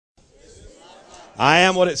I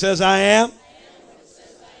am what it says I am.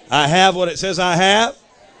 I have what it says I have.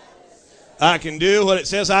 I can do what it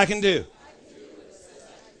says I can do.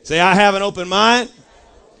 Say, I have an open mind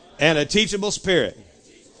and a teachable spirit.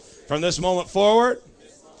 From this moment forward,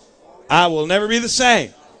 I will never be the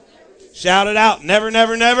same. Shout it out. Never,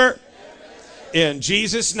 never, never. In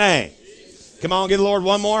Jesus' name. Come on, give the Lord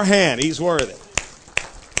one more hand. He's worthy.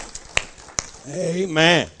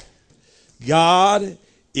 Amen. God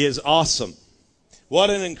is awesome. What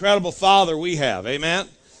an incredible Father we have. Amen.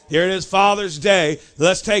 Here it is, Father's Day.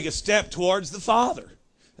 Let's take a step towards the Father.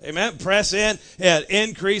 Amen. Press in and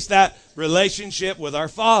increase that relationship with our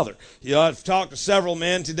Father. You know, I've talked to several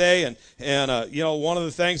men today, and you know, one of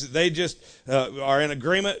the things that they just are in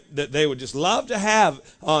agreement that they would just love to have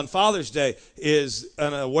on Father's Day is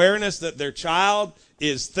an awareness that their child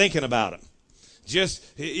is thinking about them. Just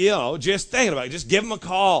thinking about it. Just give them a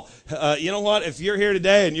call. You know what? If you're here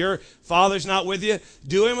today and your father's not with you,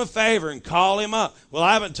 do him a favor and call him up. Well,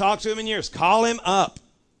 I haven't talked to him in years. Call him up.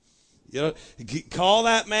 You know, call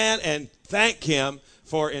that man and thank him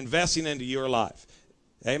for investing into your life.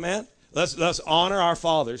 Amen. Let's honor our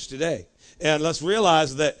fathers today, and let's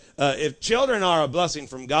realize that if children are a blessing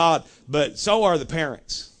from God, but so are the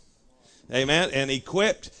parents. Amen. And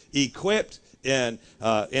equipped and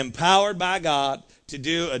empowered by God to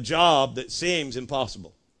do a job that seems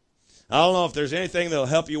impossible. I don't know if there's anything that'll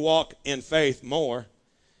help you walk in faith more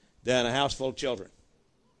than a house full of children.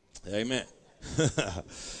 Amen.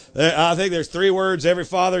 I think there's 3 words every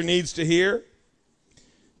father needs to hear.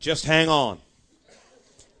 Just hang on.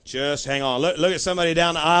 Just hang on. Look at somebody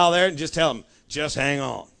down the aisle there and just tell them, just hang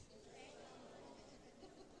on.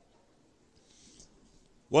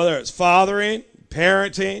 Whether it's fathering,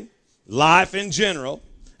 parenting, life in general,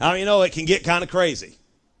 I mean, you know, it can get kind of crazy,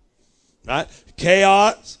 right?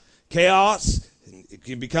 Chaos, it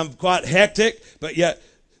can become quite hectic, but yet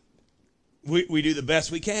we do the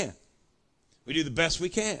best we can. We do the best we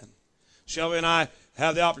can. Shelby and I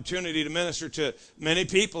have the opportunity to minister to many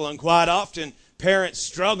people, and quite often parents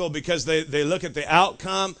struggle because they look at the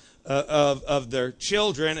outcome of their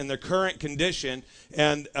children and their current condition,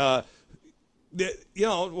 and you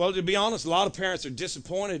know, well, to be honest, a lot of parents are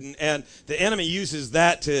disappointed, and the enemy uses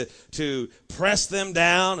that to press them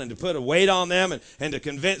down and to put a weight on them and to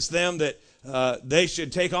convince them that they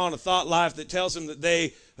should take on a thought life that tells them that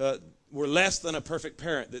they were less than a perfect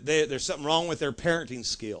parent, that there's something wrong with their parenting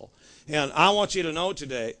skill. And I want you to know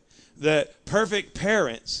today that perfect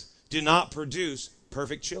parents do not produce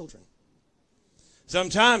perfect children.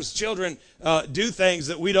 Sometimes children do things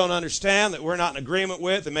that we don't understand, that we're not in agreement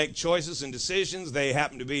with, and make choices and decisions. They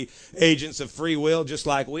happen to be agents of free will just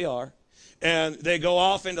like we are. And they go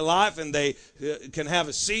off into life, and they can have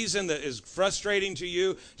a season that is frustrating to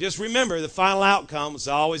you. Just remember, the final outcome is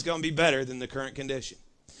always going to be better than the current condition.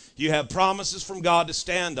 You have promises from God to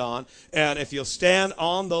stand on, and if you'll stand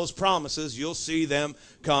on those promises, you'll see them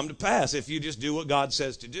come to pass if you just do what God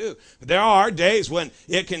says to do. But there are days when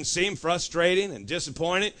it can seem frustrating and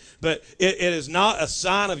disappointing, but it is not a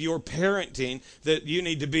sign of your parenting that you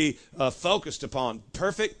need to be focused upon.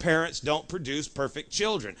 Perfect parents don't produce perfect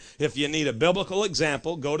children. If you need a biblical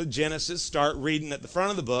example, go to Genesis, start reading at the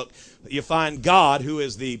front of the book. You find God, who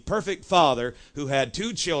is the perfect father, who had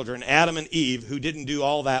 2 children, Adam and Eve, who didn't do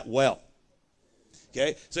all that well.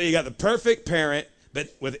 Okay, so you got the perfect parent, but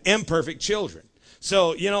with imperfect children.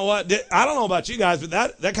 So, you know what? I don't know about you guys,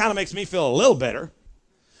 but that kind of makes me feel a little better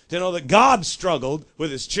to know that God struggled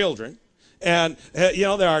with his children. And, you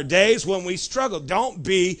know, there are days when we struggle. Don't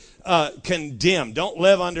be condemned. Don't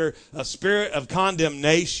live under a spirit of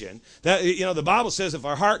condemnation. That, you know, the Bible says if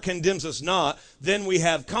our heart condemns us not, then we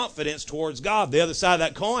have confidence towards God. The other side of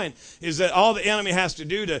that coin is that all the enemy has to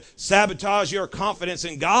do to sabotage your confidence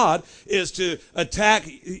in God is to attack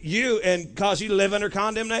you and cause you to live under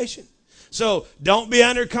condemnation. So don't be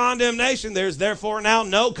under condemnation. There's therefore now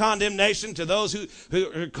no condemnation to those who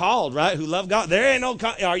are called, right? Who love God. There ain't no,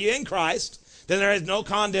 are you in Christ? Then there is no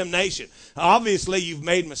condemnation. Obviously, you've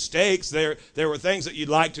made mistakes. There were things that you'd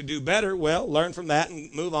like to do better. Well, learn from that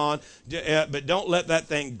and move on. But don't let that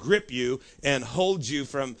thing grip you and hold you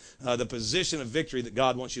from the position of victory that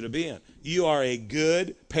God wants you to be in. You are a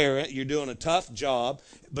good parent. You're doing a tough job,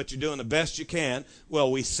 but you're doing the best you can. Well,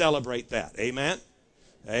 we celebrate that. Amen?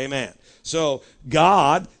 Amen. So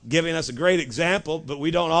God giving us a great example, but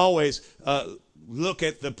we don't always look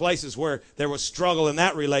at the places where there was struggle in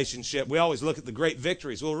that relationship. We always look at the great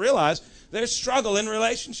victories. We'll realize there's struggle in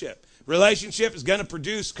relationship. Relationship is going to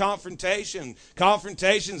produce confrontation.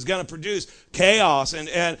 Confrontation is going to produce chaos,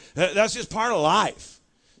 and that's just part of life.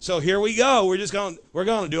 So here we go. We're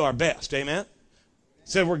going to do our best. Amen.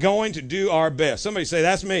 Said we're going to do our best. Somebody say,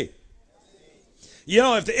 that's me. You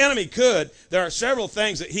know, if the enemy could, there are several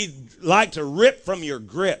things that he'd like to rip from your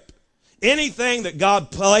grip. Anything that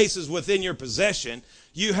God places within your possession,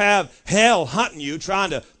 you have hell hunting you,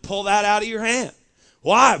 trying to pull that out of your hand.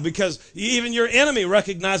 Why? Because even your enemy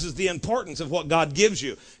recognizes the importance of what God gives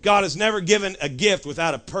you. God has never given a gift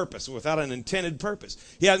without a purpose, without an intended purpose.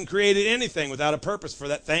 He hasn't created anything without a purpose for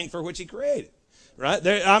that thing for which he created. Right?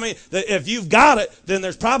 If you've got it, then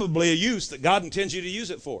there's probably a use that God intends you to use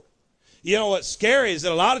it for. You know what's scary is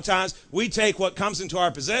that a lot of times we take what comes into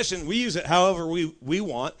our possession, we use it however we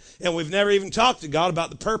want, and we've never even talked to God about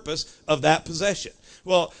the purpose of that possession.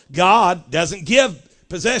 Well, God doesn't give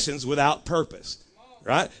possessions without purpose.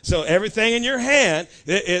 Right? So everything in your hand,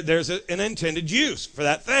 there's an intended use for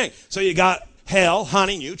that thing. So you got hell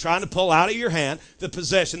hunting you, trying to pull out of your hand the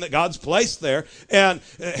possession that God's placed there. And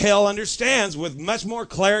hell understands with much more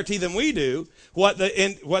clarity than we do what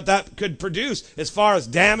that could produce as far as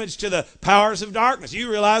damage to the powers of darkness. You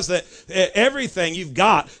realize that everything you've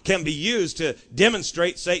got can be used to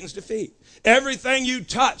demonstrate Satan's defeat. Everything you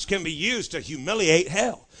touch can be used to humiliate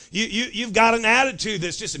hell. You've got an attitude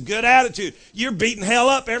that's just a good attitude. You're beating hell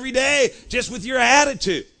up every day just with your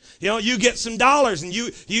attitude. You know, you get some dollars and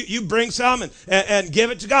you bring some and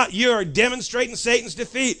give it to God. You are demonstrating Satan's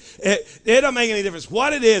defeat. It don't make any difference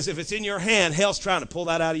what it is. If it's in your hand, hell's trying to pull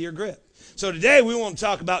that out of your grip. So today we want to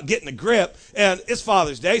talk about getting a grip, and it's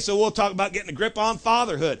Father's Day, so we'll talk about getting a grip on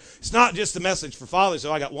fatherhood. It's not just the message for fathers,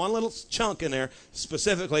 so I got one little chunk in there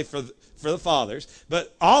specifically for the fathers,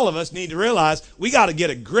 but all of us need to realize we got to get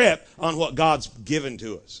a grip on what God's given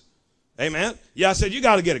to us. Amen? Yeah, I said you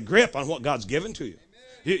got to get a grip on what God's given to you.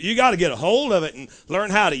 You got to get a hold of it and learn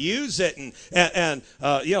how to use it, and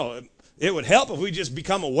you know, it would help if we just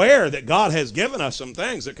become aware that God has given us some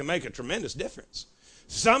things that can make a tremendous difference.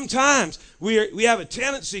 Sometimes we have a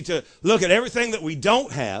tendency to look at everything that we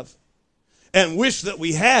don't have and wish that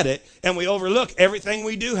we had it, and we overlook everything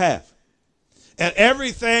we do have. And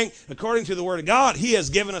everything, according to the Word of God, He has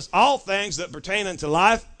given us all things that pertain unto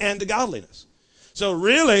life and to godliness. So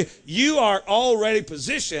really, you are already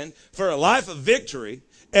positioned for a life of victory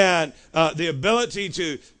and the ability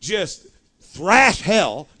to just thrash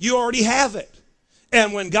hell. You already have it.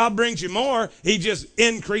 And when God brings you more, He just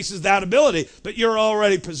increases that ability. But you're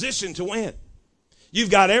already positioned to win. You've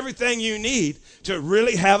got everything you need to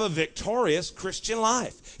really have a victorious Christian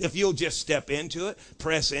life. If you'll just step into it,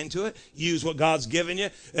 press into it, use what God's given you,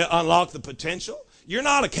 unlock the potential. You're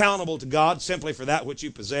not accountable to God simply for that which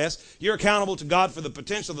you possess. You're accountable to God for the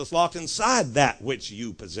potential that's locked inside that which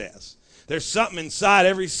you possess. There's something inside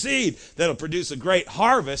every seed that'll produce a great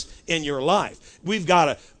harvest in your life. We've got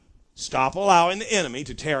to stop allowing the enemy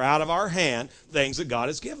to tear out of our hand things that God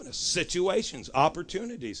has given us, situations,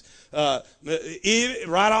 opportunities, right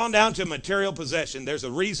on down to material possession. There's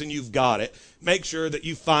a reason you've got it. Make sure that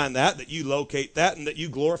you find that you locate that, and that you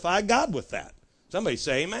glorify God with that. Somebody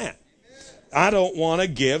say amen. I don't want to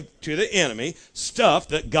give to the enemy stuff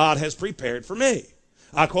that God has prepared for me.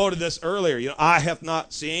 I quoted this earlier. Eye hath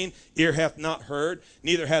not seen, ear hath not heard,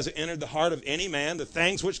 neither has it entered the heart of any man the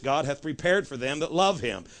things which God hath prepared for them that love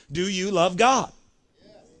Him. Do you love God?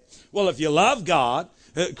 Yes. Well, if you love God,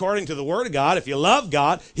 according to the Word of God, if you love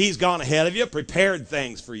God, He's gone ahead of you, prepared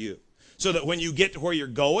things for you, so that when you get to where you're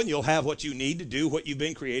going, you'll have what you need to do what you've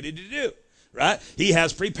been created to do. Right? He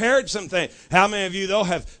has prepared something. How many of you, though,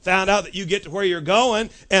 have found out that you get to where you're going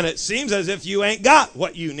and it seems as if you ain't got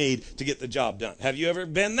what you need to get the job done? Have you ever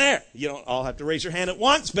been there? You don't all have to raise your hand at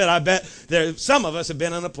once, but I bet some of us have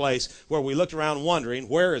been in a place where we looked around wondering,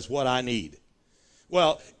 where is what I need?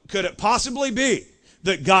 Well, could it possibly be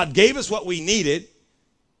that God gave us what we needed,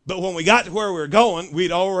 but when we got to where we were going,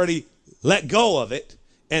 we'd already let go of it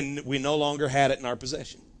and we no longer had it in our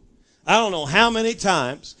possession? I don't know how many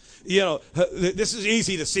times. This is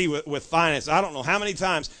easy to see with finance. I don't know how many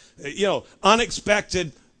times,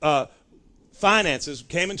 unexpected finances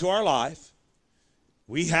came into our life.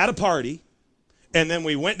 We had a party, and then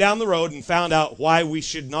we went down the road and found out why we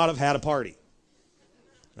should not have had a party.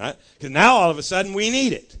 Right? Because now all of a sudden we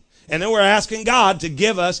need it. And then we're asking God to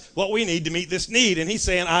give us what we need to meet this need. And He's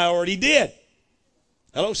saying, I already did.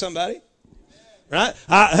 Hello, somebody? Right?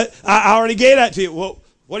 I already gave that to you. Well,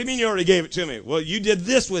 what do you mean you already gave it to me? Well, you did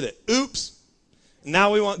this with it. Oops.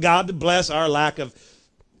 Now we want God to bless our lack of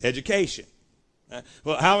education. Right?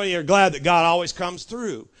 Well, how many are glad that God always comes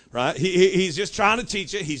through? Right? He's just trying to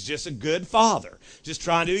teach you. He's just a good father, just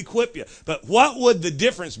trying to equip you. But what would the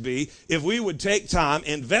difference be if we would take time,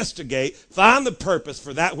 investigate, find the purpose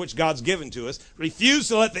for that which God's given to us, refuse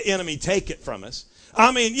to let the enemy take it from us,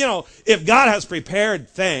 I mean, if God has prepared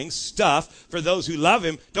things, stuff, for those who love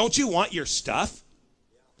him, don't you want your stuff?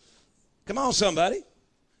 Come on, somebody.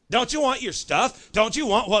 Don't you want your stuff? Don't you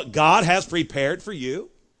want what God has prepared for you?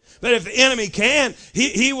 But if the enemy can,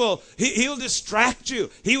 he'll distract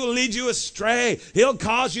you. He will lead you astray. He'll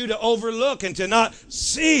cause you to overlook and to not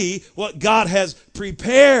see what God has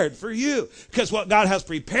prepared for you. Because what God has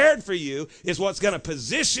prepared for you is what's going to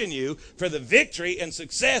position you for the victory and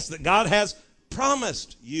success that God has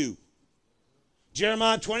promised you.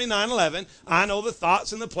 Jeremiah 29:11, I know the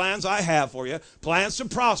thoughts and the plans I have for you, plans to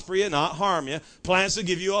prosper you, not harm you, plans to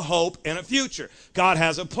give you a hope and a future. God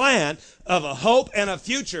has a plan of a hope and a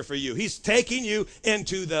future for you. He's taking you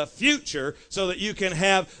into the future so that you can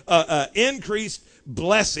have an increased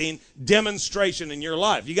blessing demonstration in your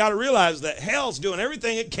life. You got to realize that hell's doing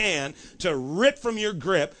everything it can to rip from your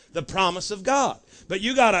grip the promise of God. But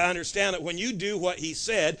you got to understand that when you do what he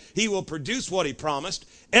said, he will produce what he promised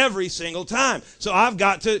every single time. So I've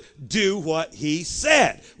got to do what he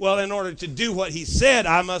said. Well, in order to do what he said,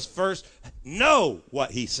 I must first know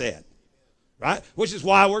what he said. Right? Which is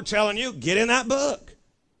why we're telling you, get in that book.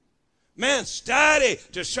 Man, study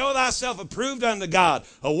to show thyself approved unto God,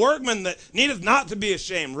 a workman that needeth not to be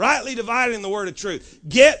ashamed, rightly dividing the word of truth.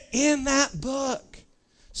 Get in that book.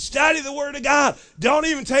 Study the word of God. Don't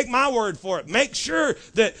even take my word for it. Make sure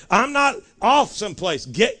that I'm not off someplace.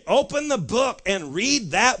 Open the book and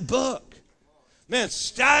read that book. Man,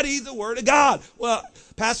 study the word of God. Well,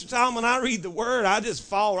 Pastor Thom, when I read the word, I just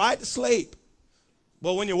fall right to sleep.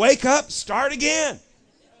 Well, when you wake up, start again.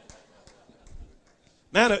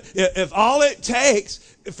 Man, if all it takes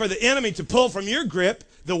for the enemy to pull from your grip,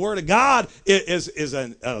 the word of God is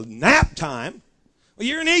a nap time, well,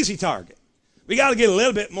 you're an easy target. We got to get a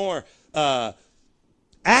little bit more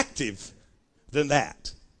active than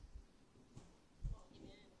that.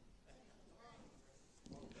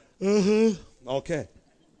 Okay.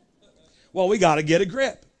 Well, we got to get a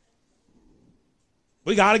grip.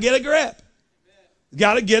 We got to get a grip. We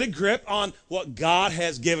got to get a grip on what God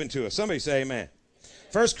has given to us. Somebody say amen.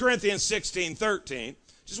 1 Corinthians 16:13.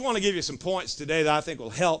 Just want to give you some points today that I think will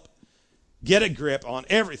help get a grip on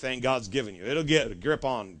everything God's given you. It'll get a grip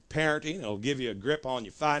on parenting. It'll give you a grip on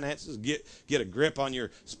your finances. Get a grip on your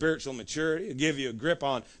spiritual maturity. It'll give you a grip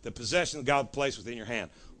on the possession God placed within your hand.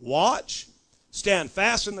 Watch, stand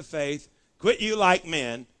fast in the faith, quit you like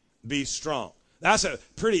men, be strong. That's a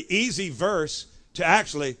pretty easy verse to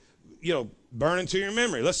actually, burn into your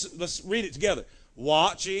memory. Let's read it together.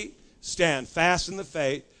 Watch ye, stand fast in the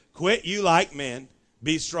faith, quit you like men,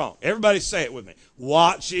 be strong. Everybody say it with me.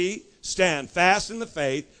 Watch ye, stand fast in the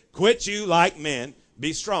faith, quit you like men,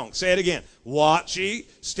 be strong. Say it again. Watch ye,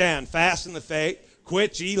 stand fast in the faith,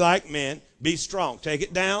 quit ye like men, be strong. Take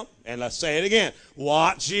it down and let's say it again.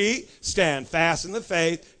 Watch ye, stand fast in the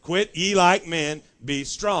faith, quit ye like men, be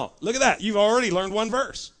strong. Look at that. You've already learned one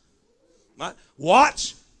verse. Right?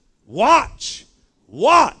 Watch.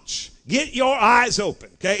 Get your eyes open.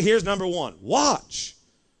 Okay, here's number one. Watch.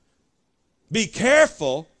 Be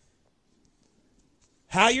careful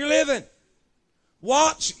how you're living.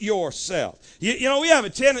 Watch yourself. We have a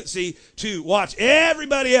tendency to watch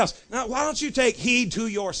everybody else. Now, why don't you take heed to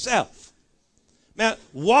yourself? Now,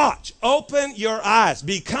 watch. Open your eyes.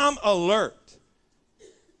 Become alert.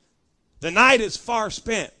 The night is far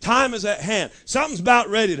spent. Time is at hand. Something's about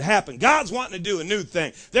ready to happen. God's wanting to do a new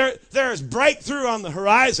thing. There's breakthrough on the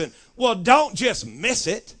horizon. Well, don't just miss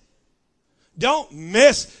it. Don't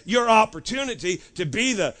miss your opportunity to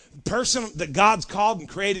be the person that God's called and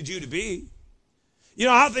created you to be.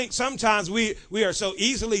 I think sometimes we are so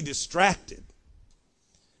easily distracted.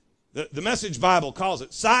 The Message Bible calls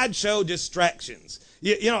it sideshow distractions.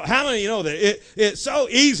 How many know that it's so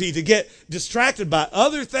easy to get distracted by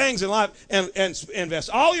other things in life and invest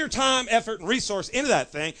all your time, effort, and resource into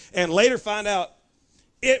that thing and later find out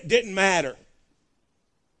it didn't matter.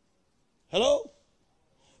 Hello?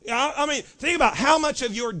 I mean, think about how much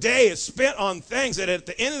of your day is spent on things that at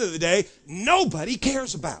the end of the day, nobody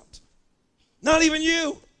cares about. Not even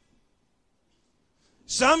you.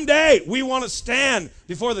 Someday we want to stand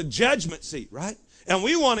before the judgment seat, right? And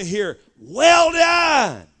we want to hear, well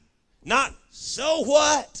done. Not, so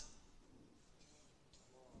what?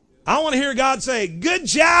 I want to hear God say, good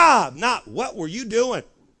job. Not, what were you doing?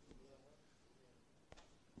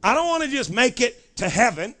 I don't want to just make it to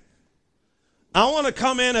heaven. I want to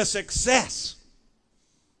come in a success.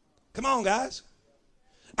 Come on, guys.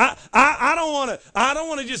 I don't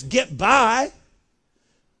want to just get by,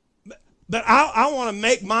 but I want to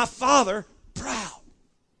make my Father proud.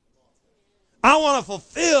 I want to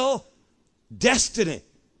fulfill destiny.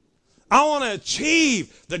 I want to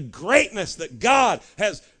achieve the greatness that God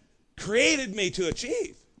has created me to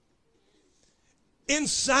achieve.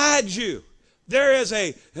 Inside you, there is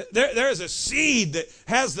a seed that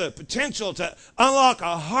has the potential to unlock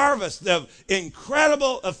a harvest of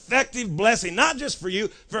incredible, effective blessing, not just for you,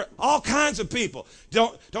 for all kinds of people.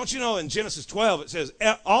 Don't you know in Genesis 12 it says,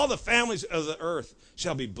 all the families of the earth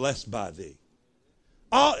shall be blessed by thee.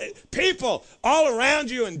 All people all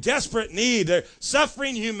around you in desperate need. Their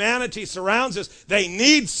suffering humanity surrounds us. They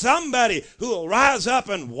need somebody who will rise up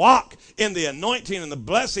and walk in the anointing and the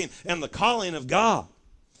blessing and the calling of God.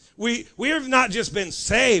 We have not just been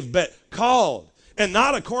saved, but called. And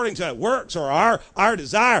not according to works or our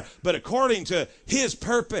desire, but according to his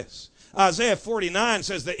purpose. Isaiah 49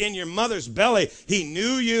 says that in your mother's belly, he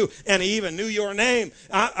knew you and he even knew your name.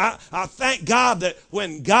 I thank God that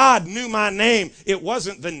when God knew my name, it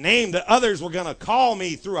wasn't the name that others were going to call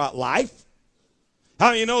me throughout life.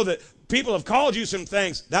 How do you know that people have called you some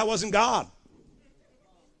things? That wasn't God.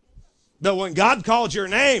 But when God called your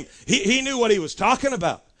name, he knew what he was talking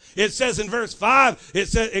about. It says in verse 5,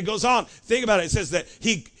 it goes on. Think about it. It says that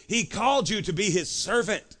he called you to be his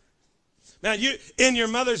servant. Now, in your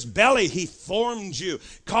mother's belly, he formed you,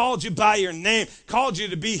 called you by your name, called you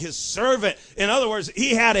to be his servant. In other words,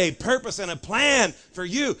 he had a purpose and a plan for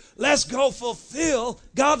you. Let's go fulfill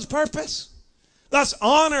God's purpose. Let's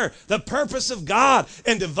honor the purpose of God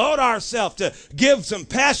and devote ourselves to give some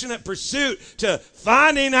passionate pursuit to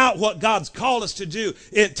finding out what God's called us to do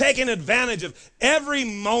and taking advantage of every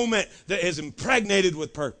moment that is impregnated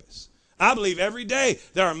with purpose. I believe every day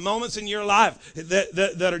there are moments in your life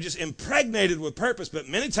that are just impregnated with purpose, but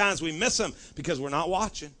many times we miss them because we're not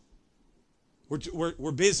watching.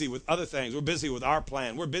 We're busy with other things. We're busy with our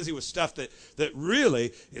plan. We're busy with stuff that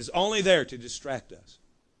really is only there to distract us.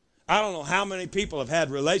 I don't know how many people have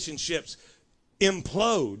had relationships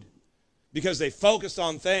implode because they focused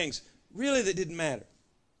on things really that didn't matter.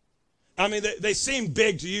 I mean, they seem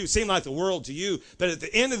big to you, seem like the world to you, but at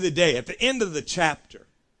the end of the day, at the end of the chapter,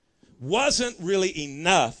 wasn't really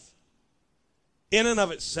enough in and of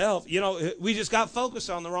itself. You know, we just got focused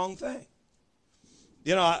on the wrong thing.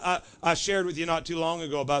 You know, I shared with you not too long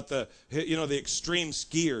ago about the extreme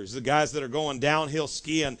skiers, the guys that are going downhill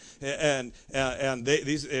skiing, and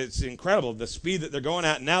it's incredible the speed that they're going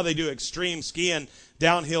at. And now they do extreme skiing,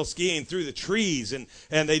 downhill skiing through the trees. And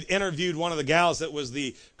they interviewed one of the gals that was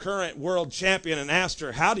the current world champion and asked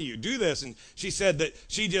her, how do you do this? And she said that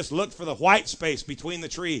she just looked for the white space between the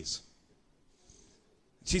trees.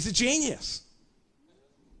 She's a genius.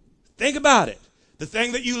 Think about it. The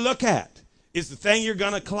thing that you look at is the thing you're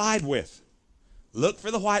going to collide with. Look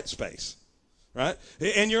for the white space, right?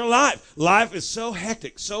 In your life is so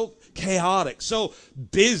hectic, so chaotic, so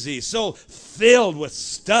busy, so filled with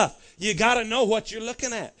stuff. You got to know what you're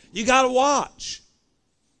looking at. You got to watch.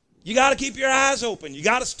 You got to keep your eyes open. You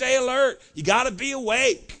got to stay alert. You got to be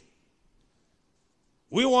awake.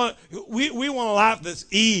 We want a life that's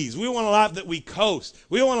ease. We want a life that we coast.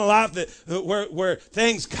 We want a life that where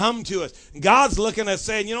things come to us. And God's looking at us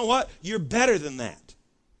saying, you know what? You're better than that.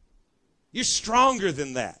 You're stronger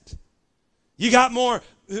than that. You got more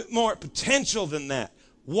potential than that.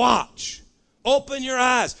 Watch. Open your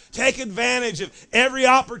eyes. Take advantage of every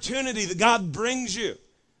opportunity that God brings you.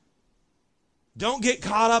 Don't get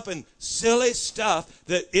caught up in silly stuff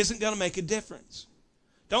that isn't going to make a difference.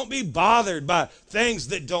 Don't be bothered by things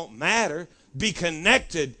that don't matter. Be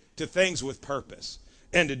connected to things with purpose.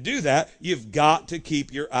 And to do that, you've got to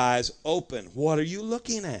keep your eyes open. What are you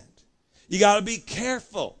looking at? You got to be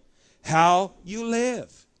careful how you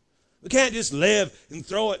live. We can't just live and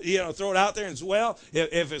throw it out there and say, well,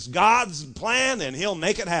 if it's God's plan, then he'll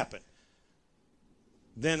make it happen.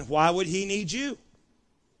 Then why would he need you?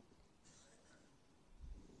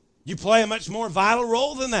 You play a much more vital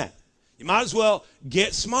role than that. You might as well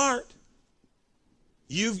get smart.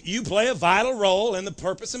 You play a vital role in the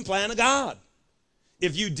purpose and plan of God.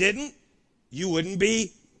 If you didn't, you wouldn't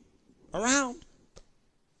be around.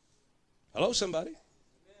 Hello, somebody.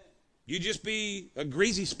 You'd just be a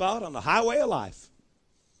greasy spot on the highway of life.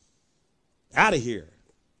 Out of here.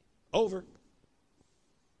 Over.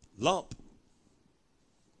 Lump.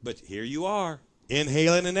 But here you are,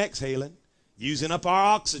 inhaling and exhaling, using up our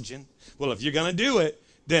oxygen. Well, if you're going to do it,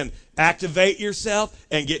 then activate yourself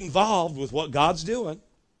and get involved with what God's doing.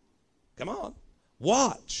 Come on.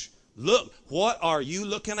 Watch. Look. What are you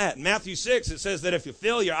looking at? In Matthew 6, it says that if you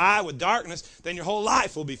fill your eye with darkness, then your whole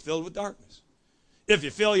life will be filled with darkness. If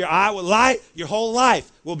you fill your eye with light, your whole life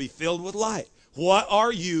will be filled with light. What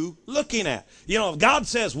are you looking at? You know, if God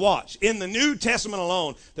says watch, in the New Testament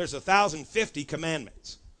alone, there's 1,050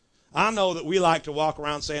 commandments. I know that we like to walk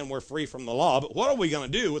around saying we're free from the law, but what are we going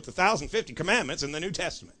to do with the 1,050 commandments in the New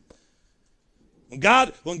Testament?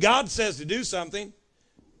 When God says to do something,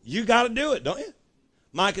 you got to do it, don't you?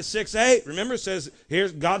 Micah 6:8, remember, says,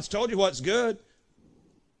 here's God's told you what's good.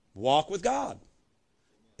 Walk with God.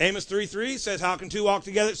 Amos 3:3 says, how can two walk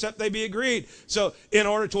together except they be agreed? So in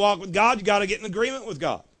order to walk with God, you got to get in agreement with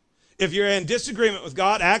God. If you're in disagreement with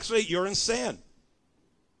God, actually, you're in sin.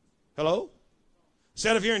 Hello?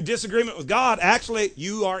 Said if you're in disagreement with God, actually,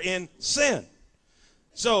 you are in sin.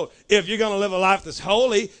 So if you're going to live a life that's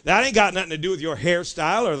holy, that ain't got nothing to do with your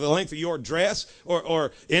hairstyle or the length of your dress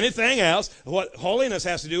or anything else. What holiness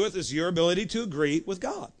has to do with is your ability to agree with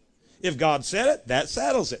God. If God said it, that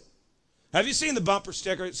settles it. Have you seen the bumper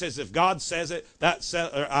sticker? It says, if God says it,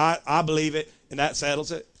 I believe it, and that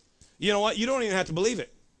settles it. You know what? You don't even have to believe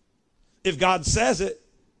it. If God says it,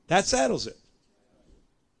 that settles it.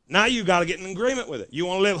 Now you've got to get in agreement with it. You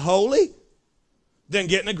want to live holy? Then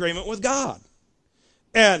get in agreement with God.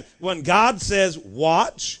 And when God says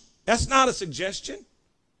watch, that's not a suggestion.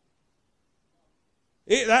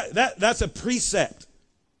 That's a precept.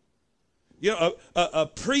 You know, a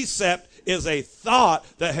precept is a thought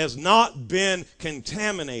that has not been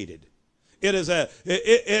contaminated.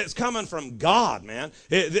 It's coming from God, man.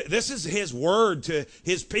 This is his word to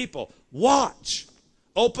his people. Watch.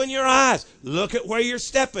 Open your eyes. Look at where you're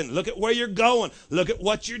stepping. Look at where you're going. Look at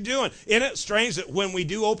what you're doing. Isn't it strange that when we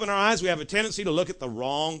do open our eyes, we have a tendency to look at the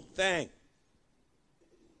wrong thing?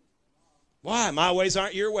 Why? My ways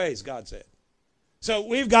aren't your ways, God said. So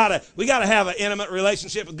we got to have an intimate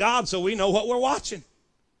relationship with God so we know what we're watching.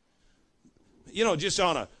 You know, just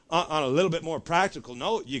on a little bit more practical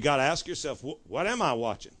note, you got to ask yourself, what am I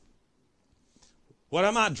watching? What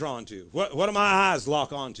am I drawn to? What do my eyes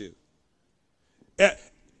lock onto?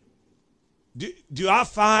 Do I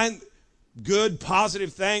find good,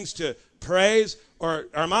 positive things to praise, or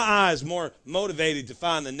are my eyes more motivated to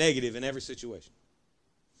find the negative in every situation?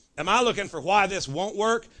 Am I looking for why this won't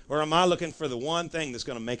work, or am I looking for the one thing that's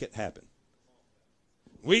going to make it happen?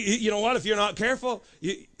 You know what? If you're not careful,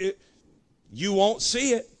 you won't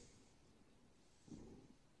see it.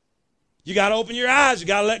 You got to open your eyes. You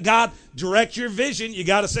got to let God direct your vision. You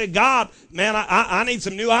got to say, God, man, I need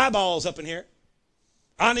some new eyeballs up in here.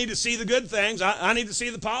 I need to see the good things. I need to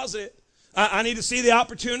see the positive. I need to see the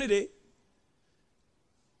opportunity.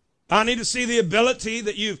 I need to see the ability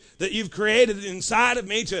that you've created inside of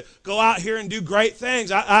me to go out here and do great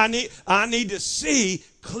things. I need to see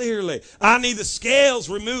clearly. I need the scales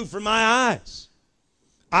removed from my eyes.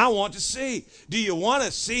 I want to see. Do you want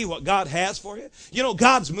to see what God has for you? You know,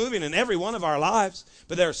 God's moving in every one of our lives,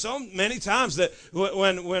 but there are so many times that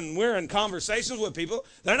when we're in conversations with people,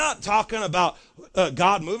 they're not talking about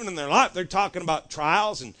God moving in their life. They're talking about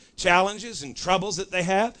trials and challenges and troubles that they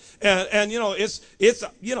have. And you know,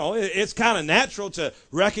 it's kind of natural to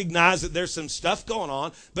recognize that there's some stuff going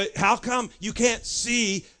on, but how come you can't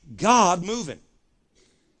see God moving?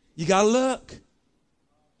 You got to look.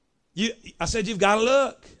 I said you've got to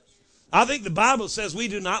look. I think the Bible says we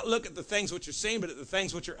do not look at the things which are seen, but at the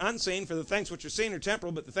things which are unseen. For the things which are seen are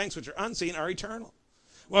temporal, but the things which are unseen are eternal.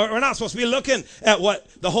 Well, we're not supposed to be looking at what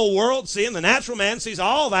the whole world's seeing. The natural man sees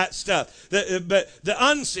all that stuff. But the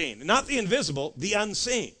unseen, not the invisible, the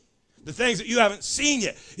unseen. The things that you haven't seen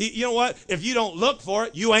yet. You know what? If you don't look for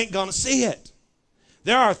it, you ain't going to see it.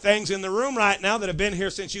 There are things in the room right now that have been here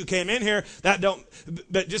since you came in here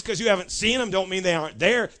but just because you haven't seen them don't mean they aren't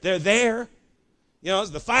there. They're there. You know, it's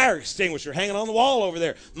the fire extinguisher hanging on the wall over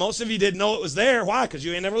there. Most of you didn't know it was there. Why? Because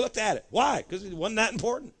you ain't never looked at it. Why? Because it wasn't that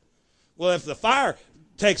important. Well, if the fire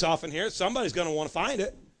takes off in here, somebody's going to want to find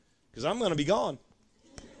it because I'm going to be gone.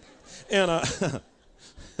 And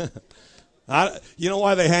you know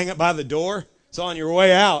why they hang it by the door? It's on your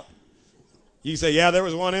way out. You say, yeah, there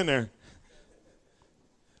was one in there.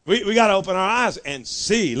 We got to open our eyes and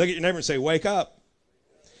see. Look at your neighbor and say, wake up.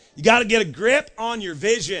 You got to get a grip on your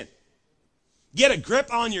vision. Get a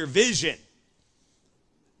grip on your vision.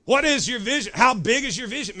 What is your vision? How big is your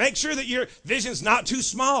vision? Make sure that your vision's not too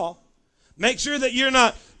small. Make sure that you're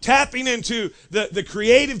not tapping into the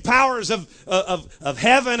creative powers of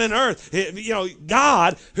heaven and earth. You know,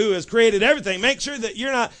 God, who has created everything. Make sure that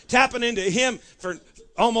you're not tapping into him for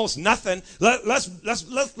almost nothing.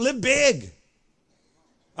 Let's live big.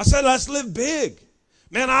 I said, let's live big.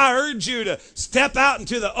 Man, I urge you to step out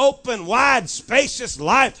into the open, wide, spacious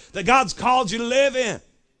life that God's called you to live in.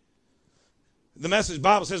 The Message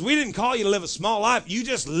Bible says, we didn't call you to live a small life. You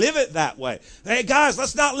just live it that way. Hey, guys,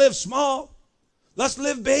 let's not live small. Let's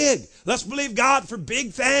live big. Let's believe God for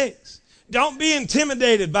big things. Don't be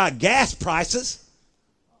intimidated by gas prices.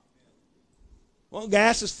 Well,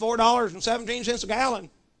 gas is $4.17 a gallon.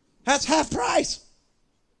 That's half price.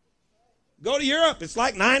 Go to Europe. It's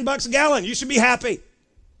like $9 a gallon. You should be happy.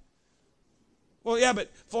 Well, yeah,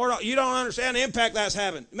 but you don't understand the impact that's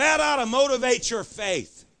having. That ought to motivate your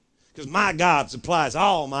faith, because my God supplies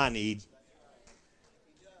all my needs.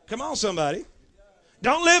 Come on, somebody.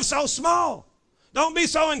 Don't live so small. Don't be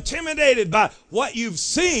so intimidated by what you've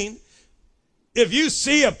seen. If you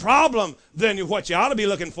see a problem, then what you ought to be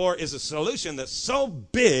looking for is a solution that's so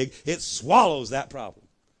big it swallows that problem.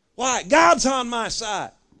 Why? God's on my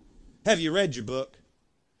side. Have you read your book?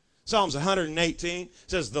 Psalms 118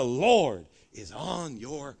 says, the Lord is on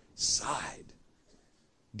your side.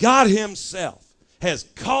 God himself has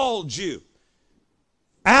called you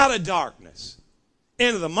out of darkness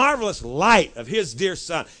into the marvelous light of his dear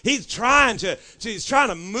Son. He's trying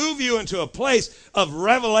to move you into a place of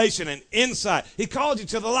revelation and insight. He called you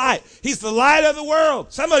to the light. He's the light of the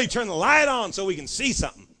world. Somebody turn the light on so we can see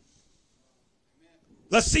something.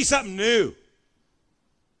 Let's see something new.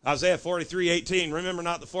 Isaiah 43:18, remember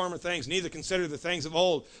not the former things, neither consider the things of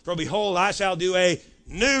old. For behold, I shall do a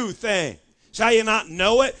new thing. Shall you not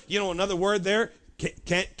know it? You know another word there.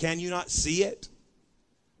 Can you not see it?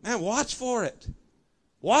 Man, watch for it.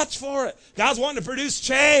 Watch for it. God's wanting to produce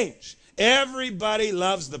change. Everybody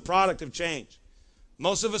loves the product of change.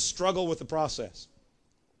 Most of us struggle with the process.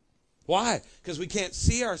 Why? Because we can't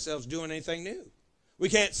see ourselves doing anything new. We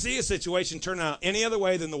can't see a situation turn out any other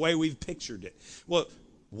way than the way we've pictured it. Well,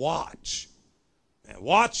 watch. Man,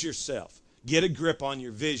 watch yourself. Get a grip on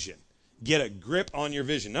your vision. Get a grip on your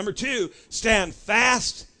vision. Number 2, stand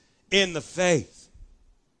fast in the faith.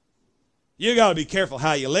 You got to be careful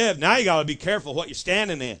how you live. Now you got to be careful what you're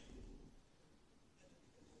standing in.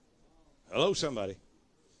 Hello, somebody.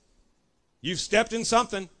 You've stepped in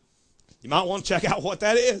something. You might want to check out what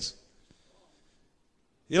that is.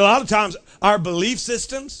 You know, a lot of times our belief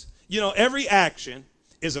systems, every action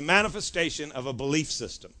is a manifestation of a belief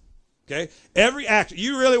system. Okay? Every action,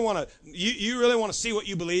 you really want to see what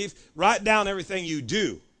you believe, write down everything you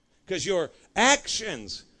do, because your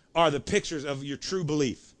actions are the pictures of your true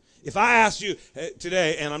belief. If I asked you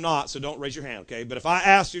today, and I'm not, so don't raise your hand, okay? But if I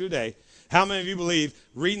asked you today, how many of you believe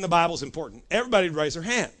reading the Bible is important? Everybody would raise their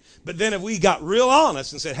hand. But then if we got real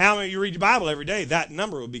honest and said, how many of you read your Bible every day? That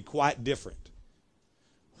number would be quite different.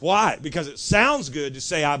 Why? Because it sounds good to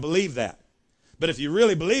say, I believe that. But if you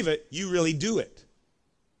really believe it, you really do it.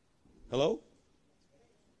 Hello?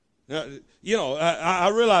 I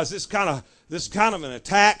realize this kind of an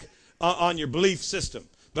attack on your belief system.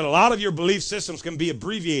 But a lot of your belief systems can be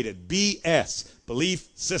abbreviated. BS, belief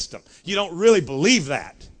system. You don't really believe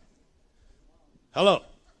that. Hello.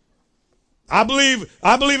 I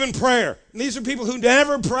believe in prayer. And these are people who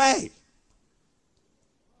never pray.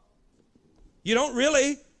 You don't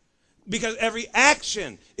really, because every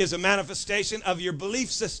action is a manifestation of your belief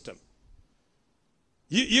system.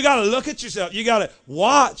 You got to look at yourself. You got to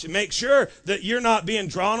watch and make sure that you're not being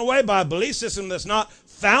drawn away by a belief system that's not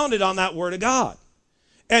founded on that Word of God.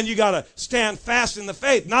 And you got to stand fast in the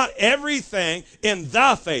faith. Not everything in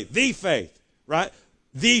the faith, right?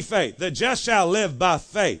 The faith. The just shall live by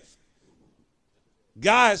faith.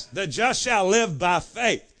 Guys, the just shall live by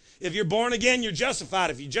faith. If you're born again, you're justified.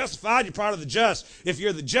 If you're justified, you're part of the just. If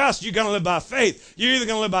you're the just, you're going to live by faith. You're either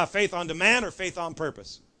going to live by faith on demand or faith on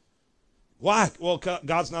purpose. Why? Well,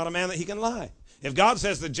 God's not a man that he can lie. If God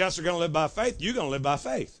says the just are going to live by faith, you're going to live by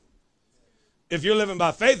faith. If you're living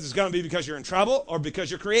by faith, it's going to be because you're in trouble or because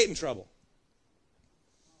you're creating trouble.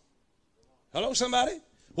 Hello, somebody?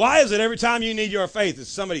 Why is it every time you need your faith, is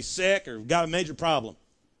somebody sick or got a major problem?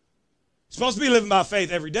 You're supposed to be living by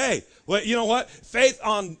faith every day. Well, you know what? Faith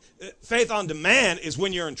on demand is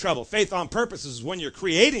when you're in trouble. Faith on purpose is when you're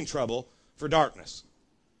creating trouble for darkness.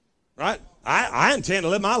 Right? I intend to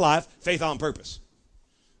live my life faith on purpose.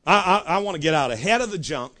 I want to get out ahead of the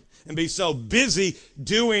junk and be so busy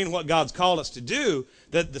doing what God's called us to do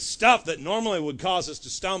that the stuff that normally would cause us to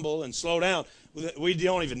stumble and slow down, we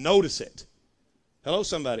don't even notice it. Hello,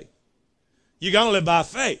 somebody. You're going to live by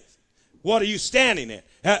faith. What are you standing in?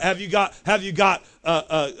 Have you got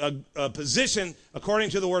a position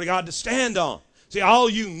according to the Word of God to stand on? See, all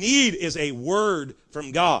you need is a word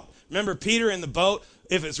from God. Remember Peter in the boat?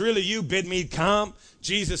 If it's really you, bid me come.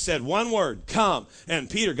 Jesus said one word, come. And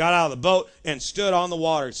Peter got out of the boat and stood on the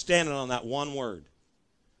water, standing on that one word.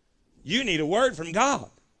 You need a word from God.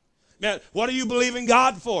 Man, what are you believing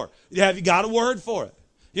God for? Have you got a word for it?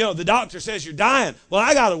 The doctor says you're dying. Well,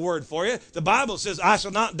 I got a word for you. The Bible says, I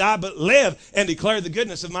shall not die but live and declare the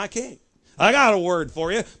goodness of my King. I got a word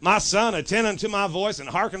for you. My son, attend unto my voice and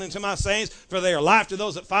hearken unto my sayings, for they are life to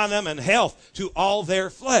those that find them and health to all their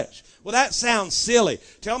flesh. Well, that sounds silly.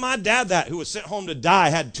 Tell my dad that, who was sent home to die,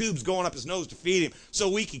 had tubes going up his nose to feed him, so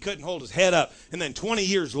weak he couldn't hold his head up. And then 20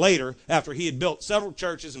 years later, after he had built several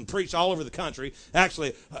churches and preached all over the country,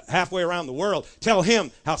 actually halfway around the world, tell him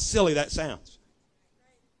how silly that sounds.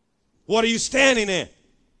 What are you standing in?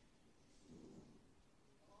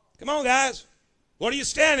 Come on, guys. What are you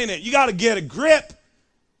standing in? You got to get a grip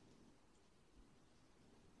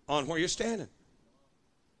on where you're standing.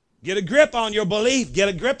 Get a grip on your belief. Get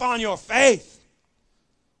a grip on your faith.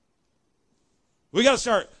 We got to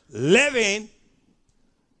start living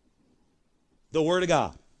the Word of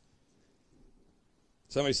God.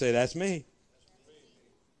 Somebody say, that's me.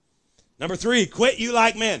 Number 3, quit you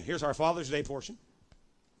like men. Here's our Father's Day portion.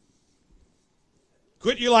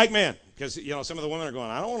 Quit you like men. Because, some of the women are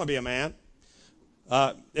going, I don't want to be a man.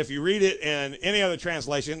 If you read it in any other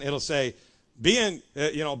translation, it'll say, be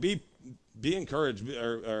encouraged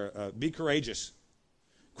or be courageous.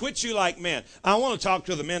 Quit you like men. I want to talk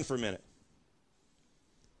to the men for a minute.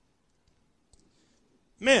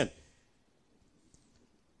 Men,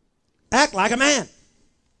 act like a man.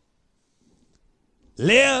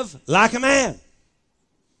 Live like a man.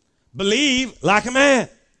 Believe like a man.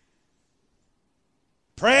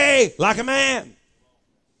 Pray like a man.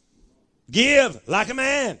 Give like a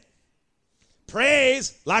man.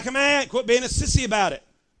 Praise like a man. Quit being a sissy about it.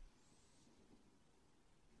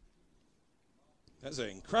 That's an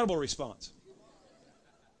incredible response.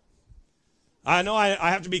 I know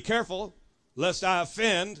I have to be careful lest I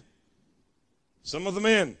offend some of the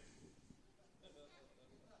men.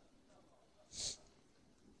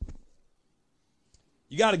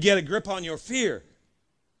 You got to get a grip on your fear.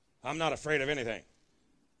 I'm not afraid of anything.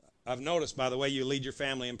 I've noticed by the way you lead your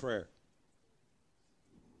family in prayer.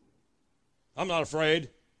 I'm not afraid.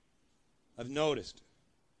 I've noticed.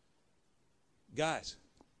 Guys,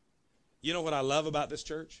 you know what I love about this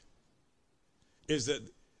church? Is that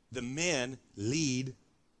the men lead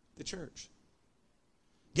the church.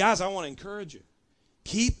 Guys, I want to encourage you.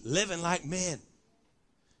 Keep living like men.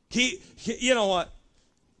 You know what?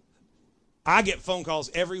 I get phone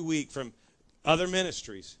calls every week from other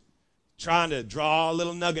ministries trying to draw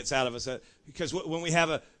little nuggets out of us. Because when we have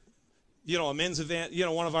a men's event,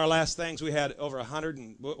 one of our last things, we had over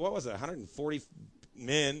 140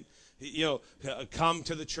 men, come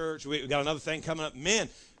to the church. We got another thing coming up. Men,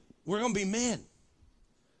 we're going to be men.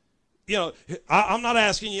 I'm not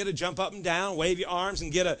asking you to jump up and down, wave your arms,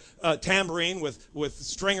 and get a tambourine with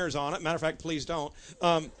stringers on it. Matter of fact, please don't.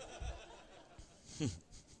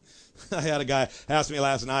 I had a guy ask me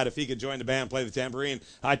last night if he could join the band and play the tambourine.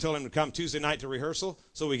 I told him to come Tuesday night to rehearsal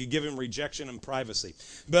so we could give him rejection and privacy.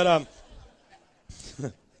 But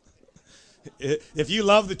if you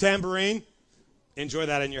love the tambourine, enjoy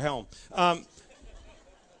that in your home.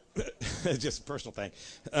 Just a personal thing.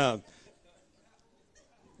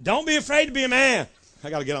 Don't be afraid to be a man. I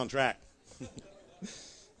got to get on track.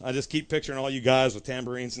 I just keep picturing all you guys with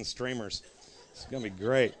tambourines and streamers. It's going to be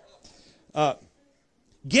great.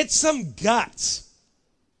 Get some guts.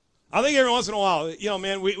 I think every once in a while,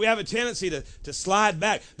 man, we have a tendency to slide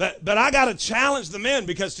back. But I got to challenge the men,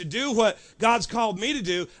 because to do what God's called me to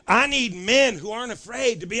do, I need men who aren't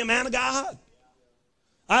afraid to be a man of God.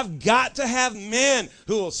 I've got to have men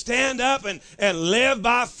who will stand up and live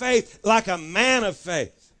by faith like a man of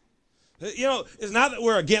faith. It's not that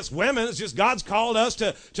we're against women. It's just God's called us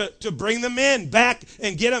to bring the men back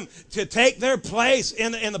and get them to take their place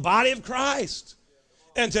in the body of Christ.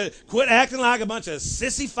 And to quit acting like a bunch of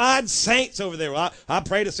sissified saints over there. Well, I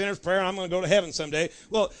prayed a sinner's prayer and I'm going to go to heaven someday.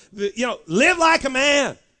 Well, live like a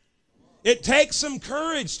man. It takes some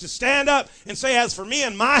courage to stand up and say, as for me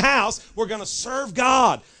and my house, we're going to serve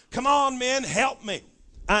God. Come on, men, help me.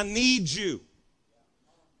 I need you.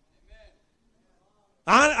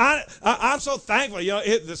 I'm so thankful.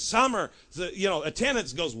 The summer,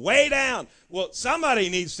 attendance goes way down. Well, somebody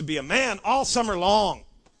needs to be a man all summer long.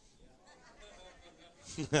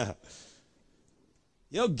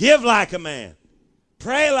 Give like a man.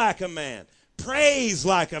 Pray like a man. Praise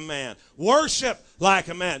like a man. Worship like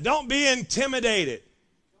a man. Don't be intimidated.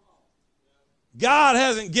 God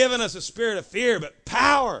hasn't given us a spirit of fear, but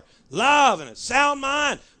power, love, and a sound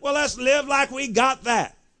mind. Well, let's live like we got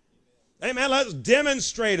that. Amen. Let's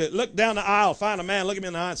demonstrate it. Look down the aisle, find a man, look him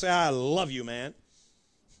in the eye and say, I love you, man.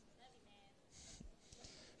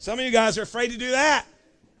 Some of you guys are afraid to do that.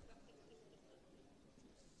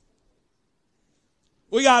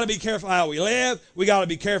 We got to be careful how we live. We got to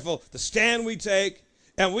be careful the stand we take.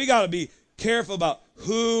 And we got to be careful about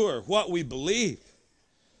who or what we believe.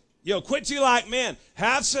 Quit you like men.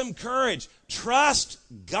 Have some courage. Trust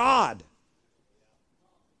God.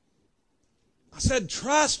 I said,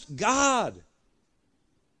 trust God.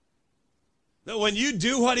 That when you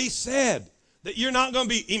do what he said, that you're not going to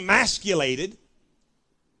be emasculated.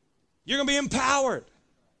 You're going to be empowered.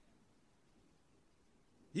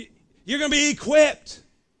 You're going to be equipped.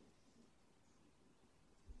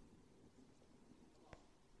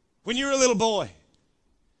 When you were a little boy,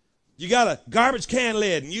 you got a garbage can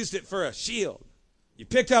lid and used it for a shield. You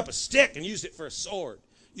picked up a stick and used it for a sword.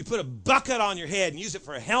 You put a bucket on your head and used it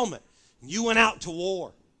for a helmet. And you went out to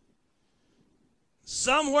war.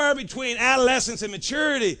 Somewhere between adolescence and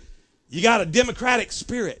maturity, you got a democratic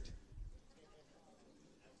spirit.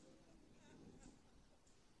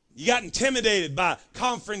 You got intimidated by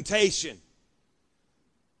confrontation.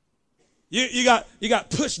 You got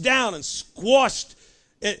pushed down and squashed,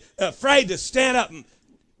 afraid to stand up and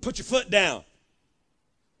put your foot down.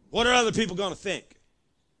 What are other people going to think?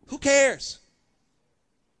 Who cares?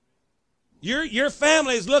 Your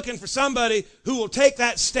family is looking for somebody who will take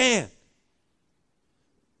that stand.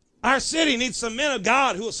 Our city needs some men of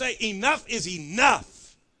God who will say, enough is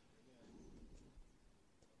enough.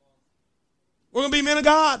 We're going to be men of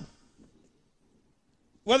God.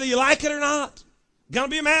 Whether you like it or not. Going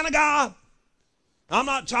to be a man of God. I'm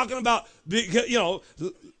not talking about,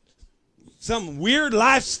 some weird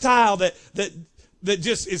lifestyle that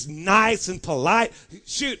just is nice and polite.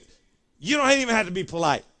 Shoot, you don't even have to be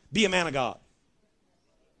polite. Be a man of God.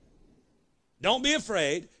 Don't be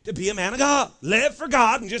afraid to be a man of God. Live for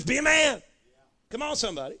God and just be a man. Come on,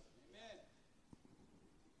 somebody.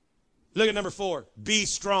 Look at number 4. Be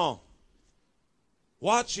strong.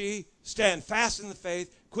 Watch ye, stand fast in the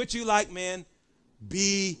faith, quit you like men,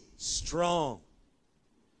 be strong.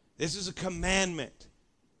 This is a commandment.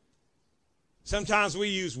 Sometimes we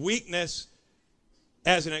use weakness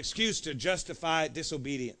as an excuse to justify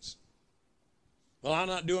disobedience. Well, I'm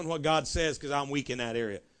not doing what God says because I'm weak in that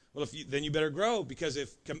area. Well, then you better grow, because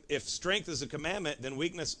if strength is a commandment, then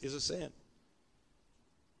weakness is a sin.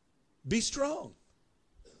 Be strong.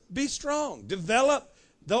 Be strong. Develop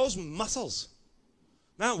those muscles.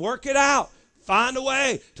 Now, work it out. Find a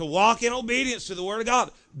way to walk in obedience to the Word of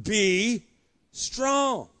God. Be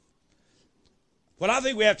strong. What I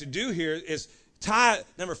think we have to do here is tie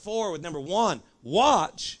number 4 with number 1.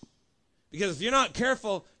 Watch, because if you're not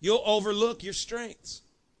careful, you'll overlook your strengths.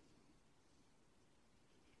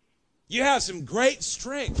 You have some great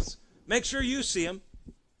strengths. Make sure you see them.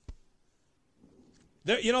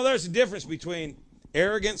 There's a difference between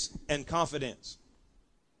arrogance and confidence.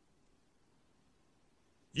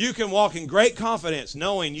 You can walk in great confidence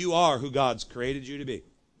knowing you are who God's created you to be.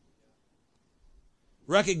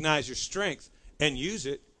 Recognize your strength and use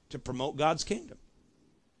it to promote God's kingdom.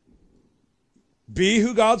 Be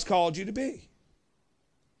who God's called you to be.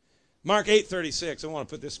 Mark 8:36. I want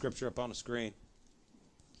to put this scripture up on the screen.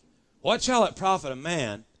 What shall it profit a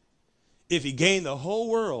man if he gain the whole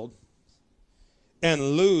world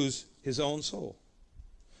and lose his own soul?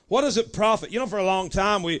 What does it profit? For a long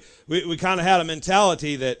time we kind of had a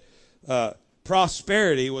mentality that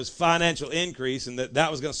prosperity was financial increase and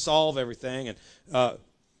that was going to solve everything. And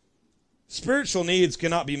spiritual needs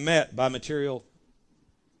cannot be met by material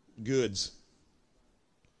goods.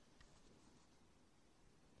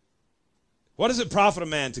 What does it profit a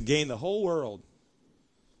man to gain the whole world,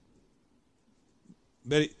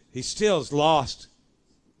 but he still has lost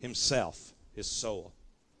himself, his soul?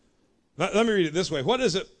 Let me read it this way. What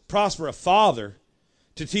does it prosper a father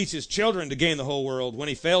to teach his children to gain the whole world when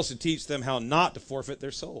he fails to teach them how not to forfeit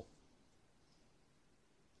their soul?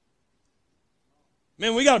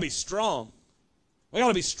 Man, we got to be strong. We got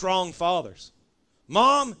to be strong fathers.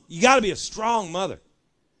 Mom, you got to be a strong mother.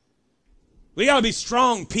 We got to be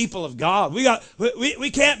strong people of God.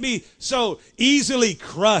 We can't be so easily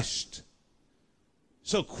crushed,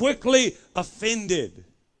 so quickly offended,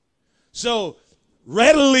 so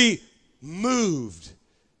readily moved.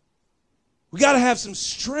 We got to have some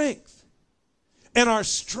strength. And our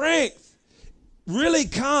strength really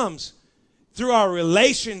comes through our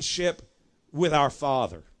relationship with our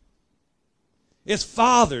Father. It's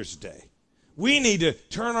Father's Day. We need to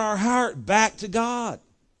turn our heart back to God.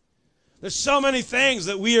 There's so many things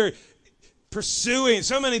that we are pursuing,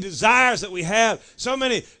 so many desires that we have, so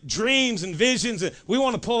many dreams and visions that we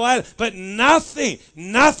want to pull out. But nothing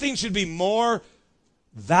should be more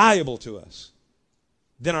valuable to us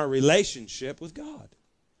than our relationship with God.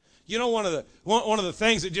 You know, one of the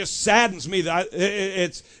things that just saddens me, that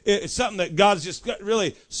it's something that God's just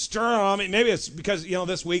really stirring on me. Maybe it's because,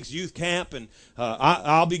 this week's youth camp, and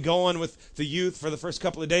I'll be going with the youth for the first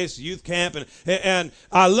couple of days to youth camp, and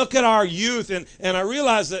I look at our youth, and I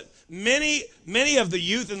realize that many of the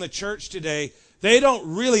youth in the church today, they don't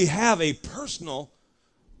really have a personal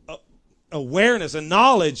awareness, a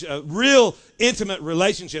knowledge, a real intimate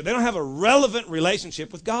relationship. They don't have a relevant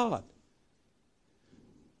relationship with God.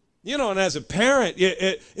 And as a parent,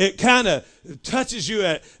 it kind of touches you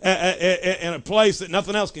in a place that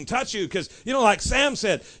nothing else can touch you. Because, like Sam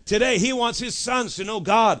said, today he wants his sons to know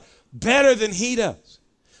God better than he does.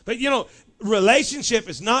 But, relationship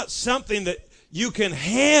is not something that you can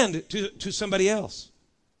hand to somebody else.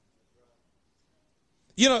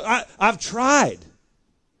 I've tried.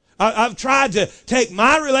 I've tried to take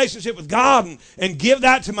my relationship with God and give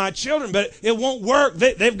that to my children, but it won't work.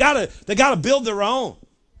 They've got to build their own.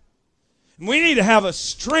 We need to have a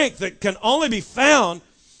strength that can only be found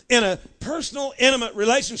in a personal, intimate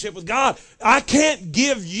relationship with God. I can't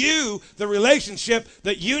give you the relationship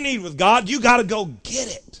that you need with God. You got to go get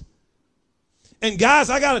it. And guys,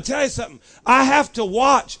 I got to tell you something. I have to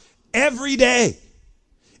watch every day.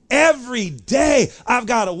 Every day I've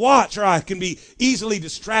got to watch, or I can be easily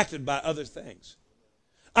distracted by other things.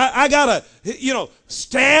 I got to,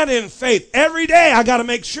 stand in faith. Every day I got to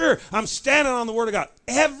make sure I'm standing on the Word of God.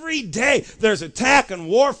 Every day there's attack and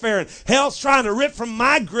warfare, and hell's trying to rip from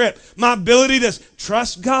my grip my ability to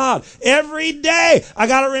trust God. Every day I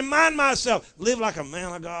got to remind myself, live like a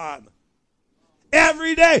man of God.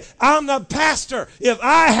 Every day I'm the pastor. If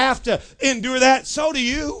I have to endure that, so do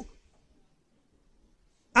you.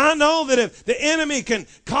 I know that if the enemy can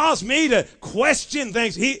cause me to question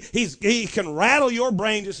things, he can rattle your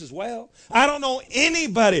brain just as well. I don't know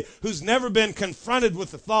anybody who's never been confronted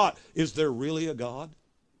with the thought, is there really a God?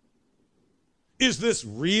 Is this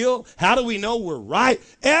real? How do we know we're right?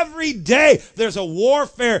 Every day there's a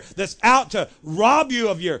warfare that's out to rob you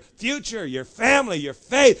of your future, your family, your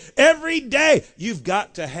faith. Every day you've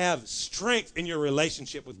got to have strength in your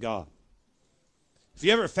relationship with God. Have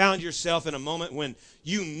you ever found yourself in a moment when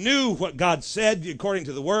you knew what God said according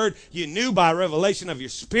to the Word, you knew by revelation of your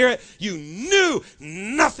spirit, you knew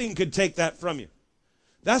nothing could take that from you?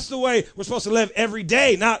 That's the way we're supposed to live every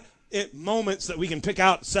day, not at moments that we can pick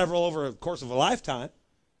out several over the course of a lifetime.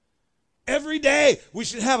 Every day we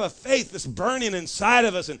should have a faith that's burning inside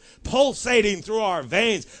of us and pulsating through our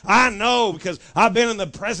veins. I know because I've been in the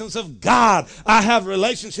presence of God. I have a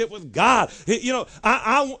relationship with God.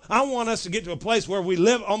 I want us to get to a place where we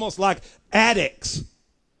live almost like addicts.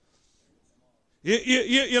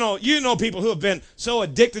 You know people who have been so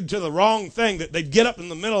addicted to the wrong thing that they'd get up in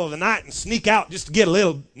the middle of the night and sneak out just to get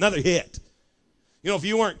another hit. If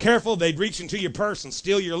you weren't careful, they'd reach into your purse and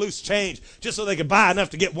steal your loose change just so they could buy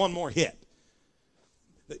enough to get one more hit.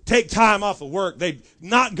 They'd take time off of work. They'd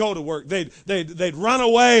not go to work. They'd run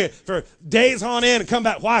away for days on end and come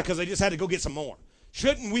back. Why? Because they just had to go get some more.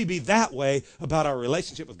 Shouldn't we be that way about our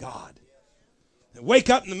relationship with God? And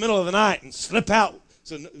wake up in the middle of the night and slip out.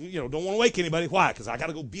 So, don't want to wake anybody. Why? Because I got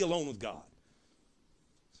to go be alone with God.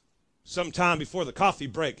 Sometime before the coffee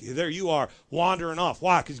break, there you are wandering off.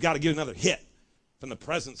 Why? Because you got to get another hit from the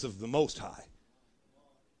presence of the Most High.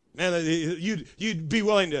 Man, you'd be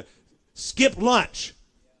willing to skip lunch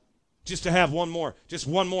just to have one more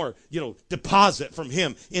deposit from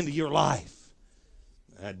Him into your life.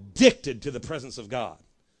 Addicted to the presence of God.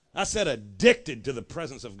 I said addicted to the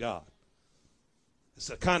presence of God. It's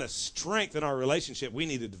the kind of strength in our relationship we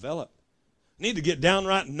need to develop. We need to get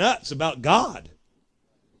downright nuts about God.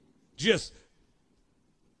 Just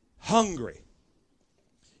hungry.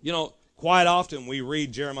 Quite often we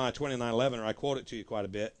read Jeremiah 29:11, or I quote it to you quite a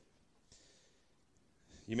bit.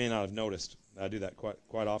 You may not have noticed. I do that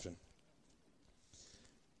quite often.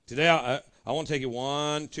 Today I want to take you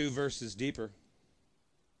 1-2 verses deeper.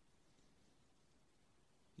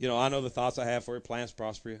 I know the thoughts I have for you, plans to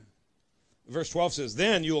prosper you. Verse 12 says,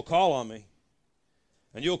 then you will call on me,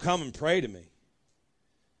 and you'll come and pray to me,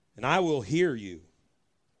 and I will hear you.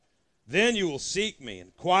 Then you will seek me,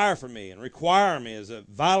 inquire for me, and require me as a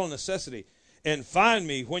vital necessity, and find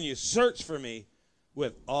me when you search for me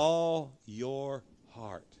with all your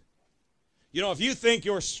heart. If you think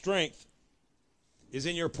your strength is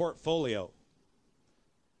in your portfolio,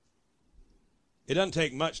 it doesn't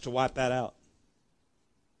take much to wipe that out.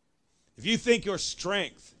 If you think your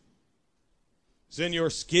strength is in your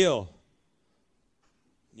skill,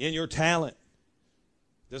 in your talent,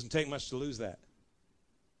 it doesn't take much to lose that.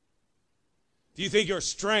 If you think your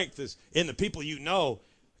strength is in the people you know,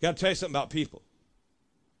 I've got to tell you something about people.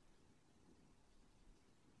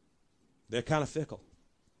 They're kind of fickle.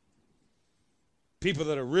 People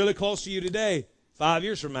that are really close to you today, 5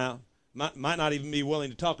 years from now, might not even be willing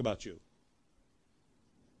to talk about you.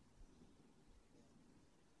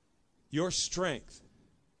 Your strength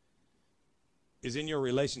is in your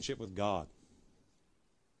relationship with God.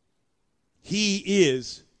 He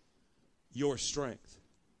is your strength.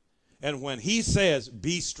 And when he says,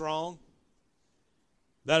 be strong,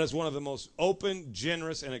 that is one of the most open,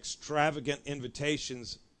 generous, and extravagant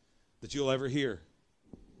invitations that you'll ever hear.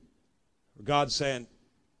 God's saying,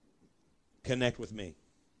 connect with me.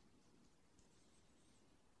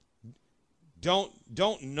 Don't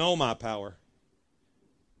know my power.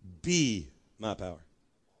 Be my power.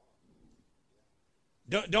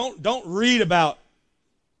 Don't read about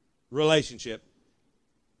relationship.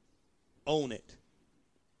 Own it.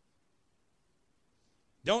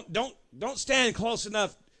 Don't stand close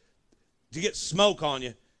enough to get smoke on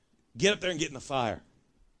you. Get up there and get in the fire.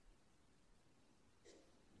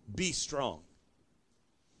 Be strong.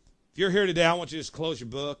 If you're here today, I want you to just close your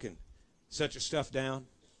book and set your stuff down.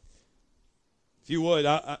 If you would,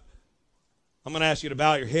 I'm going to ask you to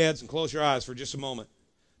bow your heads and close your eyes for just a moment.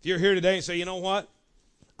 If you're here today and say, you know what?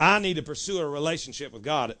 I need to pursue a relationship with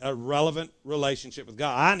God, a relevant relationship with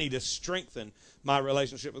God. I need to strengthen my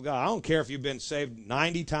relationship with God. I don't care if you've been saved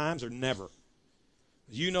 90 times or never.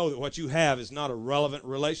 You know that what you have is not a relevant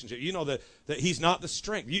relationship. You know that he's not the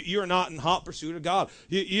strength. You're not in hot pursuit of God.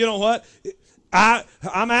 You know what?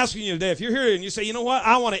 I'm asking you today, if you're here and you say, you know what?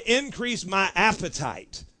 I want to increase my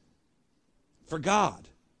appetite for God.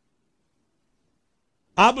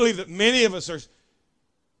 I believe that many of us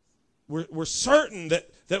we're certain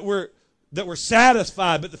that we're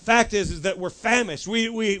satisfied, but the fact is that we're famished.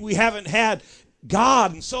 We haven't had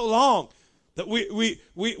God in so long that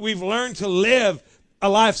we've learned to live a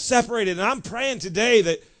life separated. And I'm praying today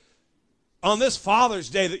that on this Father's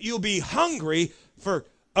Day that you'll be hungry for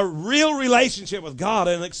a real relationship with God,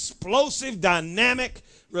 an explosive, dynamic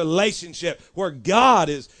relationship where God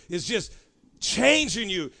is just changing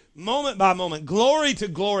you moment by moment, glory to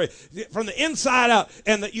glory, from the inside out,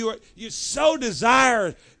 and that you so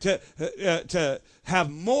desire to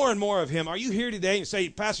have more and more of Him. Are you here today and you say,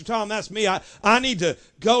 Pastor Thom, that's me. I need to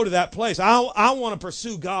go to that place. I want to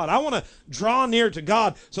pursue God. I want to draw near to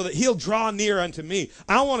God so that He'll draw near unto me.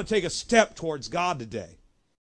 I want to take a step towards God today.